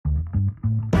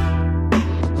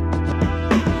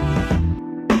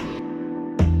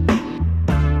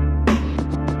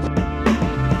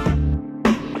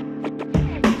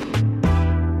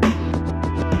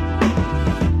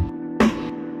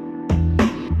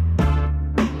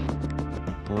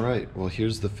Alright, well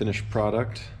here's the finished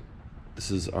product. This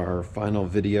is our final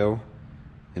video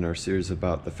in our series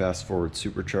about the fast forward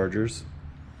superchargers.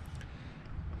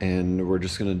 And we're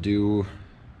just going to do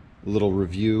a little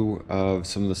review of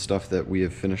some of the stuff that we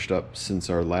have finished up since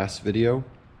our last video.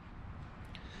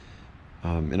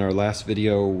 In our last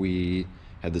video we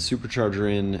had the supercharger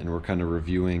in and we're kind of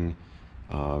reviewing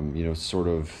sort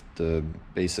of the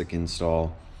basic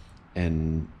install,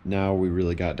 and now we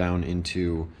really got down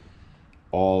into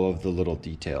all of the little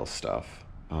detail stuff,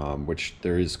 which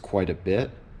there is quite a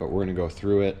bit, but we're going to go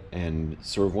through it, and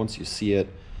sort of once you see it,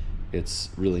 it's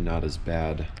really not as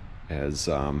bad as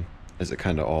it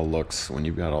kind of all looks when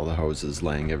you've got all the hoses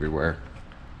laying everywhere.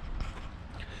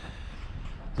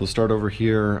 We'll start over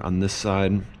here on this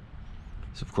side.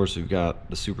 So of course we've got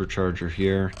the supercharger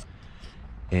here,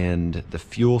 and the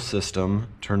fuel system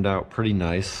turned out pretty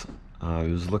nice.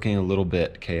 It was looking a little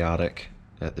bit chaotic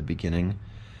at the beginning,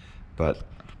 but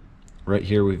right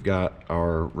here we've got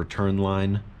our return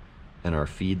line and our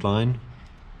feed line,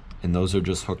 and those are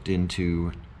just hooked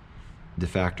into the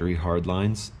factory hard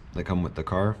lines that come with the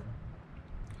car.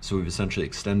 So we've essentially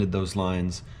extended those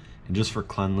lines, and just for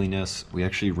cleanliness we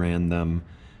actually ran them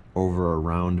over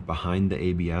around behind the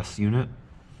ABS unit,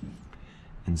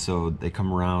 and so they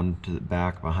come around to the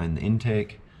back behind the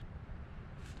intake.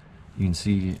 You can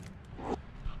see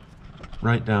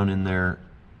right down in there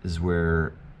is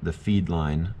where the feed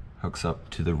line hooks up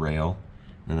to the rail,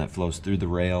 and that flows through the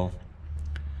rail.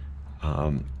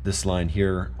 This line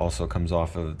here also comes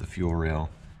off of the fuel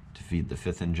rail to feed the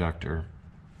fifth injector,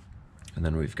 and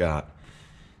then we've got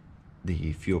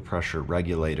the fuel pressure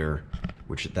regulator,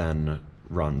 which then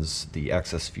runs the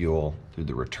excess fuel through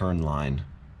the return line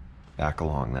back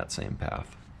along that same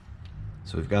path.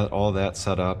 So we've got all that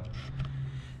set up,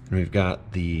 and we've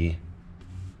got the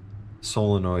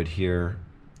solenoid here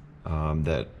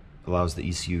that allows the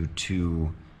ECU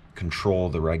to control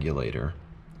the regulator.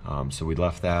 So we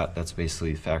left that. That's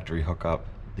basically factory hookup.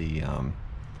 The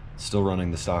still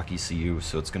running the stock ECU,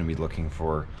 so it's going to be looking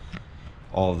for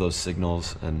all of those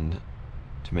signals and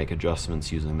to make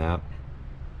adjustments using that.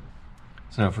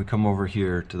 So now if we come over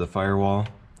here to the firewall,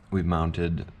 we've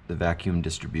mounted the vacuum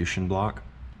distribution block.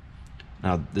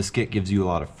 Now this kit gives you a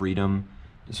lot of freedom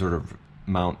to sort of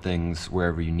mount things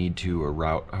wherever you need to, or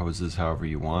route hoses however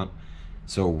you want.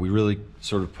 So we really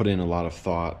sort of put in a lot of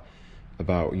thought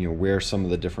about where some of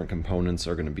the different components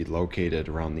are going to be located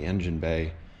around the engine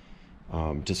bay,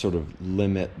 to sort of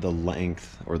limit the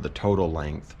length or the total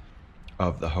length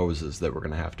of the hoses that were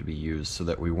going to have to be used, so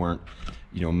that we weren't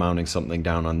mounting something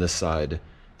down on this side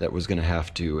that was going to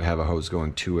have a hose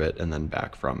going to it and then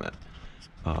back from it.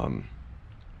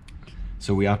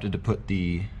 So we opted to put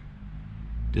the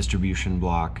distribution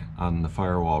block on the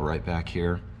firewall right back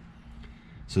here.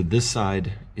 So this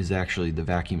side is actually the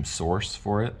vacuum source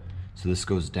for it. So this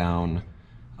goes down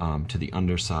to the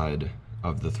underside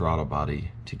of the throttle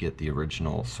body to get the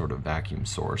original sort of vacuum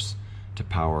source to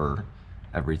power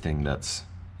everything that's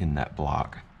in that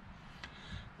block.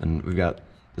 And we've got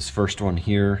this first one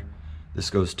here. This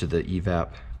goes to the evap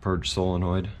purge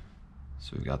solenoid.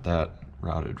 So we've got that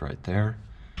routed right there.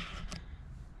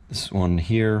 This one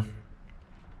here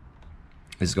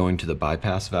is going to the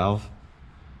bypass valve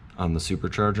on the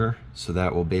supercharger. So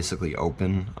that will basically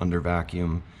open under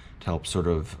vacuum to help sort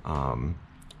of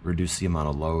reduce the amount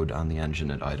of load on the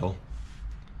engine at idle.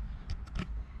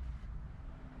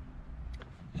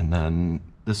 And then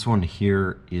this one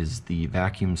here is the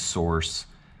vacuum source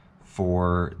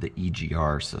for the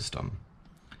EGR system.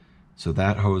 So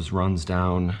that hose runs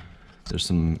down. There's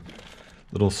some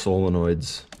little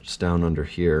solenoids just down under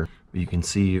here. You can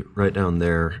see right down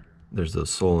there, there's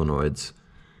those solenoids,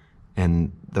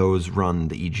 and those run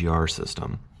the EGR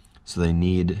system. So they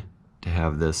need to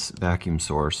have this vacuum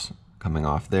source coming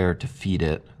off there to feed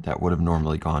it. That would have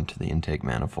normally gone to the intake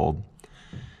manifold.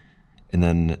 And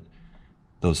then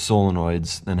those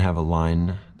solenoids then have a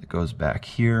line that goes back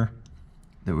here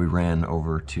that we ran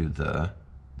over to the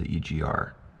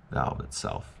EGR valve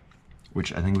itself,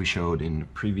 which I think we showed in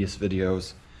previous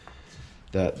videos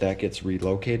that gets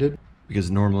relocated,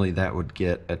 because normally that would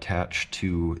get attached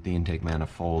to the intake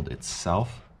manifold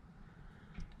itself.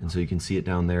 And so you can see it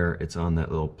down there, it's on that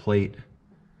little plate,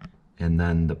 and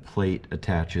then the plate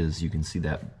attaches, you can see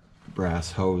that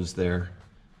brass hose there.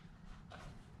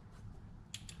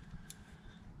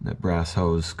 That brass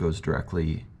hose goes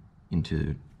directly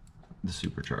into the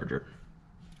supercharger,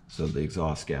 so the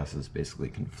exhaust gases basically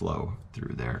can flow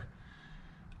through there.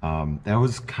 That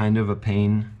was kind of a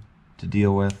pain to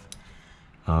deal with.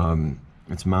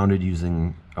 It's mounted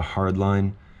using a hard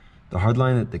line, The hard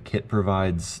line that the kit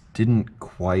provides didn't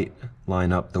quite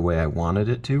line up the way I wanted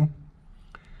it to.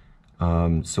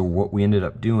 So what we ended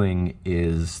up doing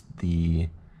is the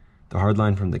hard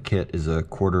line from the kit is a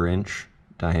 1/4 inch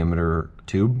diameter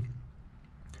tube.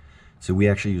 So we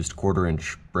actually used 1/4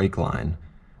 inch brake line.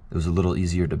 It was a little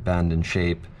easier to bend and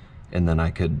shape, and then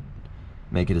I could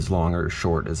make it as long or as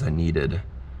short as I needed.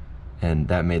 And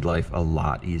that made life a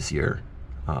lot easier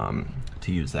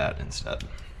to use that instead.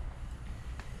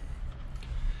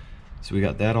 So we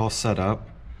got that all set up,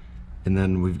 and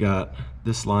then we've got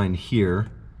this line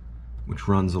here, which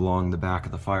runs along the back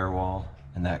of the firewall,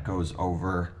 and that goes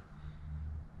over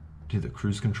to the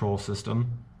cruise control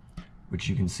system, which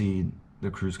you can see the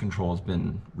cruise control has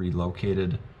been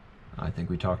relocated. I think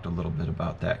we talked a little bit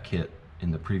about that kit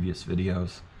in the previous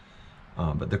videos,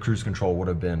 but the cruise control would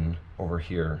have been over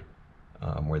here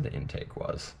where the intake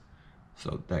was.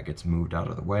 So that gets moved out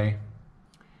of the way.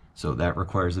 So that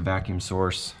requires a vacuum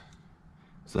source.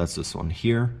 So that's this one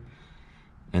here.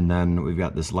 And then we've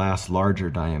got this last larger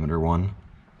diameter one.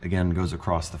 Again, goes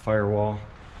across the firewall.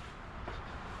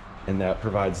 And that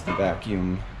provides the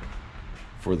vacuum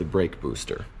for the brake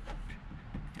booster.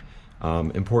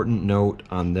 Important note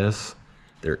on this,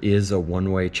 there is a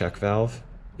one-way check valve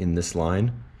in this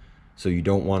line. So you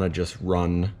don't want to just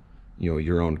run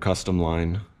your own custom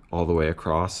line all the way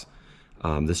across.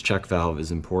 This check valve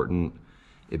is important.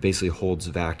 It basically holds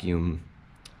vacuum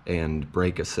and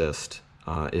brake assist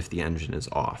if the engine is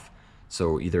off.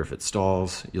 So either if it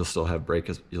stalls, you'll still have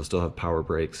power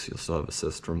brakes, you'll still have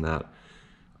assist from that,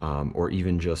 or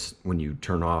even just when you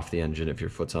turn off the engine, if your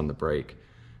foot's on the brake,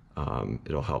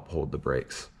 it'll help hold the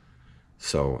brakes.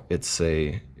 So it's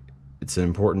an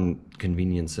important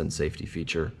convenience and safety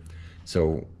feature.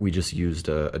 So we just used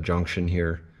a junction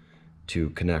here to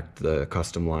connect the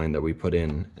custom line that we put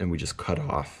in, and we just cut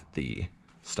off the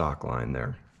stock line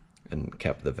there and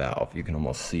kept the valve. You can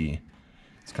almost see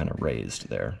it's kind of raised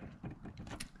there.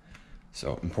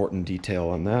 So important detail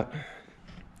on that.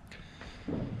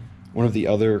 One of the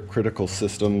other critical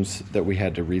systems that we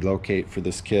had to relocate for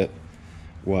this kit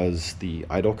was the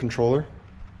idle controller.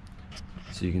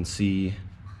 So you can see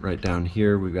right down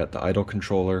here we've got the idle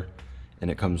controller,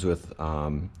 and it comes with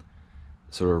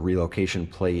sort of relocation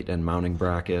plate and mounting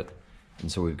bracket, and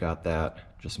so we've got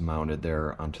that just mounted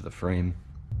there onto the frame.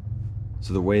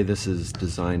 So the way this is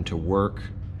designed to work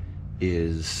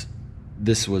is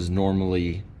this was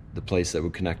normally the place that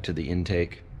would connect to the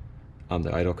intake on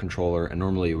the idle controller, and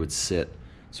normally it would sit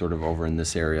sort of over in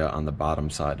this area on the bottom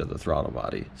side of the throttle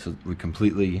body. So we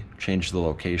completely changed the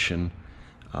location.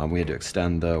 We had to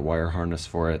extend the wire harness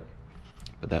for it,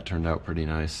 but that turned out pretty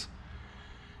nice.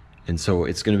 And so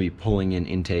it's going to be pulling in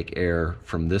intake air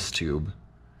from this tube,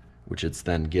 which it's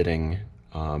then getting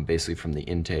basically from the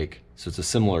intake. So it's a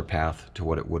similar path to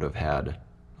what it would have had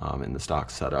in the stock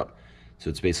setup. So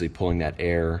it's basically pulling that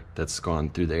air that's gone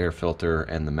through the air filter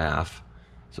and the MAF.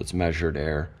 So it's measured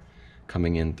air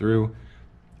coming in through,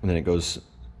 and then it goes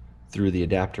through the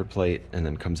adapter plate and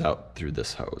then comes out through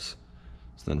this hose.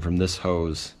 So then from this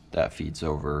hose, that feeds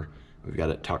over. We've got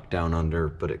it tucked down under,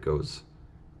 but it goes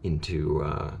into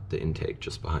the intake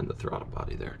just behind the throttle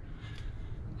body there.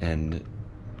 And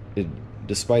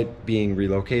despite being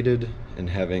relocated and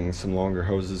having some longer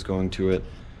hoses going to it,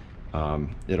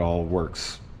 it all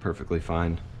works perfectly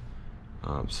fine.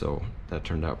 So that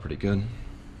turned out pretty good.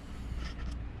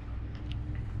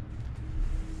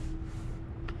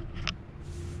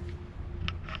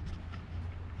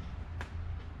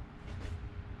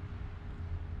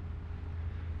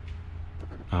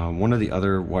 One of the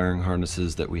other wiring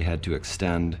harnesses that we had to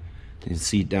extend, you can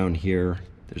see down here,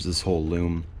 there's this whole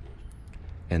loom,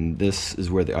 and this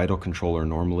is where the idle controller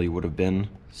normally would have been.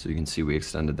 So you can see we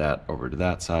extended that over to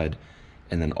that side,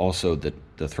 and then also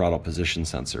the throttle position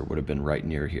sensor would have been right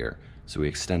near here. So we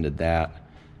extended that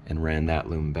and ran that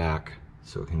loom back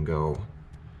so it can go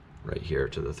right here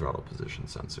to the throttle position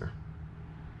sensor.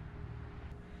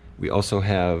 We also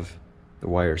have the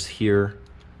wires here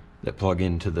that plug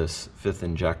into this 5th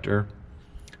injector.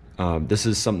 This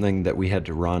is something that we had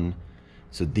to run.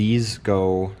 So these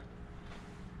go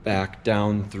back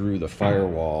down through the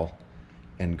firewall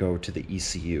and go to the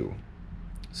ECU.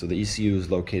 So the ECU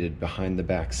is located behind the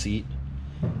back seat,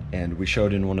 and we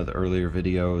showed in one of the earlier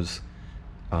videos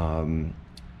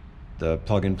the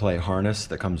plug-and-play harness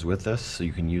that comes with this, so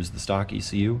you can use the stock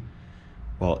ECU.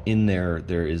 Well, in there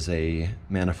is a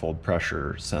manifold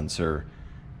pressure sensor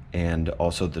and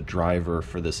also the driver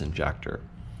for this injector.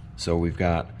 So we've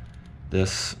got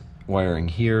this wiring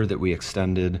here that we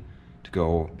extended to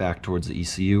go back towards the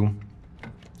ECU,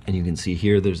 and you can see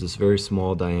here there's this very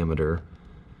small diameter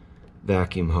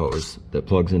vacuum hose that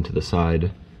plugs into the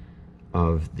side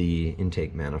of the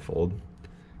intake manifold,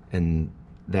 and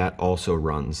that also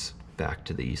runs back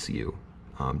to the ECU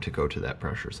to go to that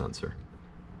pressure sensor.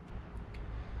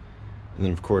 And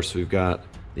then of course we've got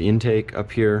the intake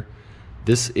up here.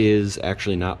 This is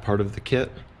actually not part of the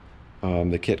kit.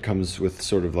 The kit comes with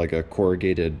sort of like a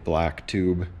corrugated black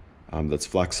tube that's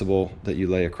flexible that you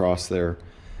lay across there.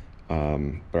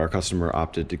 But our customer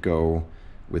opted to go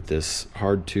with this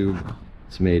hard tube.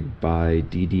 It's made by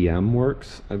DDM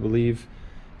Works, I believe.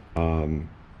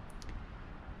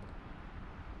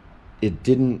 It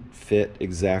didn't fit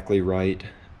exactly right.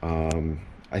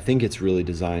 I think it's really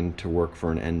designed to work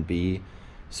for an NB,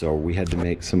 so we had to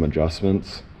make some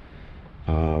adjustments.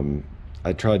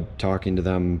 I tried talking to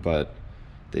them, but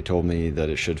they told me that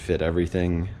it should fit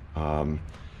everything.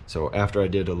 So after I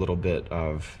did a little bit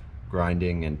of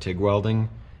grinding and TIG welding,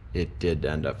 it did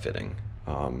end up fitting.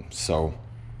 So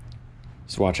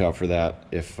watch out for that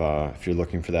if you're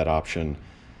looking for that option.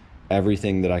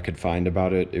 Everything that I could find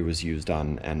about it, it was used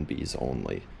on NBs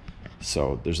only.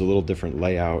 So there's a little different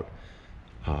layout.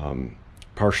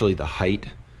 Partially the height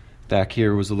back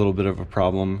here was a little bit of a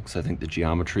problem because I think the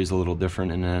geometry is a little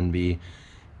different in an NB.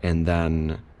 And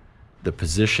then the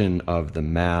position of the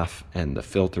MAF and the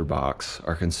filter box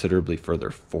are considerably further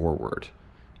forward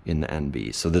in the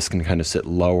NB. So this can kind of sit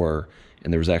lower,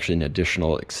 and there was actually an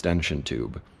additional extension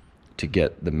tube to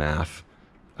get the MAF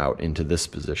out into this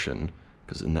position,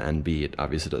 because in the NB it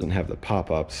obviously doesn't have the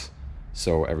pop-ups,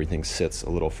 so everything sits a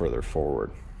little further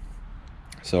forward.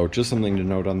 So just something to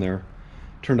note on there.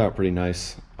 Turned out pretty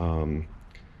nice,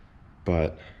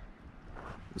 but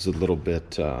it was a little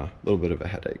bit of a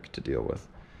headache to deal with.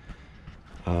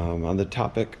 On the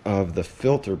topic of the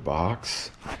filter box,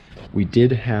 we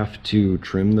did have to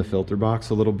trim the filter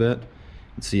box a little bit. You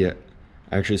can see it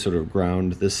actually sort of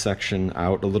ground this section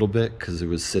out a little bit because it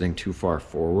was sitting too far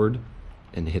forward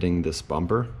and hitting this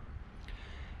bumper.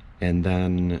 And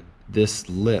then this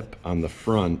lip on the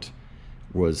front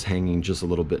was hanging just a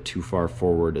little bit too far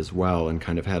forward as well and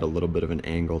kind of had a little bit of an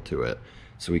angle to it.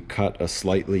 So we cut a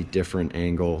slightly different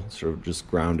angle, sort of just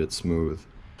ground it smooth.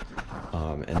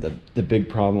 And the big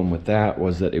problem with that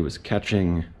was that it was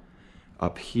catching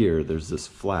up here. There's this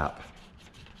flap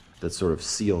that sort of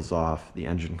seals off the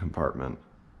engine compartment.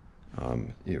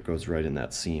 It goes right in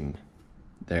that seam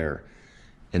there.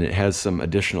 And it has some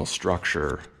additional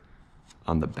structure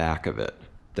on the back of it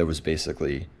that was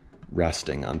basically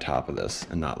resting on top of this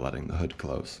and not letting the hood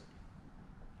close.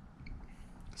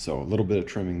 So a little bit of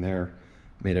trimming there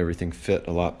made everything fit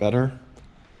a lot better.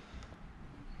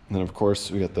 And then of course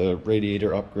we got the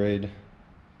radiator upgrade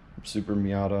from Super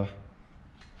Miata.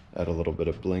 Add a little bit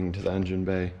of bling to the engine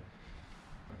bay.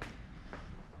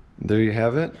 There you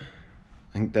have it.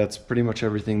 I think that's pretty much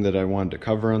everything that I wanted to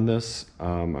cover on this.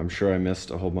 I'm sure I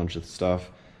missed a whole bunch of stuff.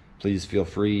 Please feel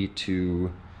free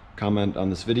to comment on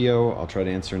this video. I'll try to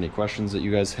answer any questions that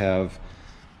you guys have.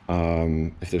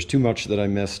 If there's too much that I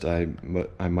missed, I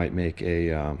might make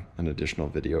an additional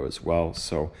video as well.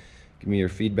 So give me your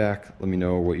feedback. Let me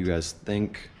know what you guys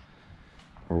think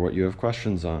or what you have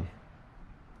questions on.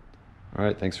 All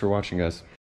right, thanks for watching, guys.